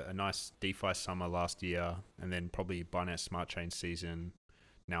a nice DeFi summer last year, and then probably Binance Smart Chain season,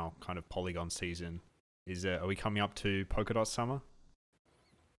 now kind of Polygon season. Are we coming up to Polkadot summer?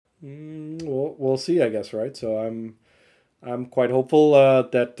 We'll see, I guess, right? So I'm quite hopeful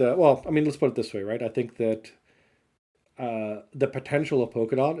that well, I mean, let's put it this way, right? I think that the potential of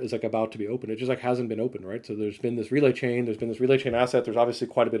Polkadot is like about to be open. It just like hasn't been open, right? So there's been this relay chain, asset. There's obviously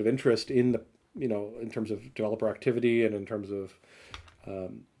quite a bit of interest in the in terms of developer activity and in terms of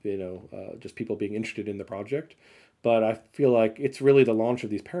just people being interested in the project. But I feel like it's really the launch of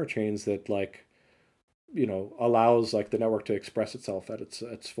these parachains that like allows like the network to express itself at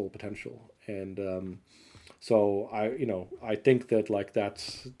its full potential. And so I think that like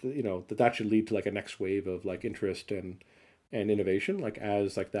that's that should lead to like a next wave of like interest and innovation like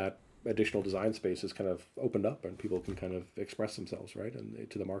as like that additional design space is kind of opened up and people can kind of express themselves, right, and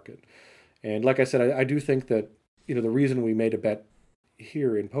to the market. And like I said, I do think that, the reason we made a bet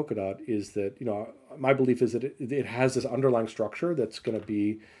here in Polkadot is that, my belief is that it has this underlying structure that's going to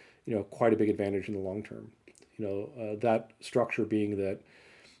be, quite a big advantage in the long term. That structure being that,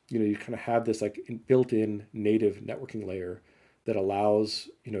 you kind of have this like built-in native networking layer that allows,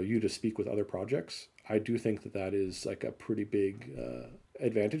 you to speak with other projects. I do think that is like a pretty big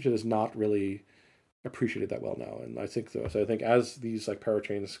advantage that is not really appreciated that well now. And I think so. So I think as these like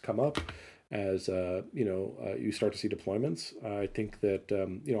parachains come up, as you start to see deployments, I think that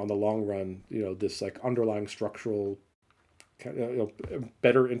on the long run, this like underlying structural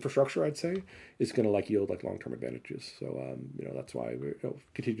better infrastructure, I'd say, is going to like yield like long-term advantages. So that's why we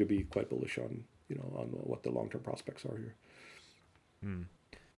continue to be quite bullish on on what the long-term prospects are here.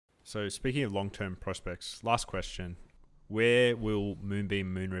 So speaking of long-term prospects, last question: where will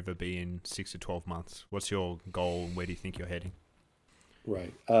Moonbeam Moonriver be in 6 to 12 months? What's your goal, and where do you think you're heading?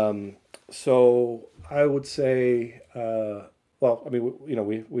 Right. So I would say, well, I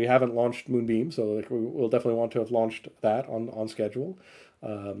mean, we haven't launched Moonbeam, so like we'll definitely want to have launched that on schedule.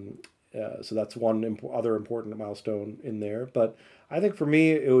 So that's one other important milestone in there. But I think for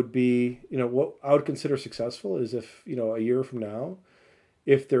me, it would be, what I would consider successful is if, a year from now,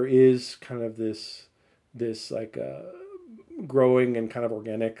 if there is kind of this like growing and kind of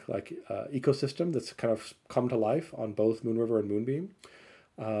organic like ecosystem that's kind of come to life on both Moonriver and Moonbeam.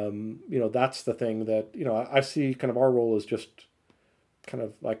 That's the thing that, I see kind of our role is just kind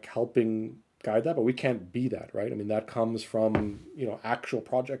of like helping guide that, but we can't be that, right? I mean, that comes from, actual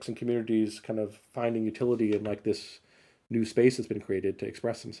projects and communities kind of finding utility in like this new space that's been created to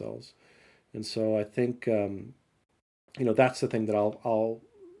express themselves. And so I think, that's the thing that I'll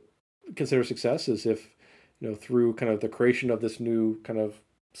consider success is if, through kind of the creation of this new kind of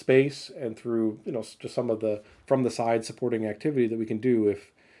space and through, just some of the from the side supporting activity that we can do,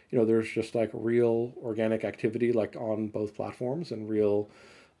 if, there's just like real organic activity like on both platforms and real,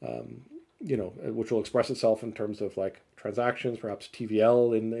 which will express itself in terms of like transactions, perhaps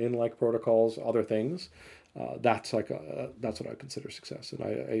TVL in like protocols, other things. That's what I consider success,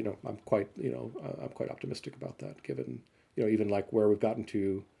 and I'm quite optimistic about that, given even like where we've gotten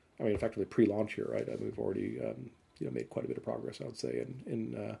to. I mean, effectively pre-launch here, right? We've already made quite a bit of progress, I would say,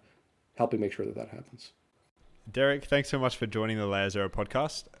 in helping make sure that happens. Derek, thanks so much for joining the Layer Zero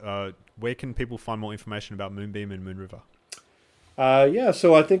podcast. Where can people find more information about Moonbeam and Moonriver?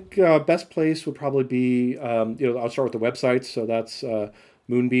 So I think best place would probably be, I'll start with the websites. So that's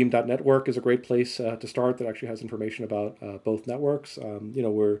moonbeam.network is a great place to start that actually has information about both networks.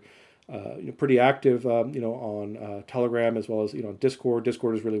 We're pretty active, on Telegram as well as, Discord.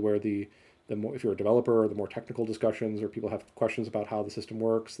 Discord is really where the more, if you're a developer, the more technical discussions or people have questions about how the system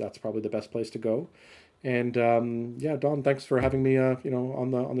works, that's probably the best place to go. And Don, thanks for having me,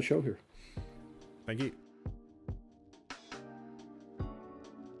 on the show here. Thank you.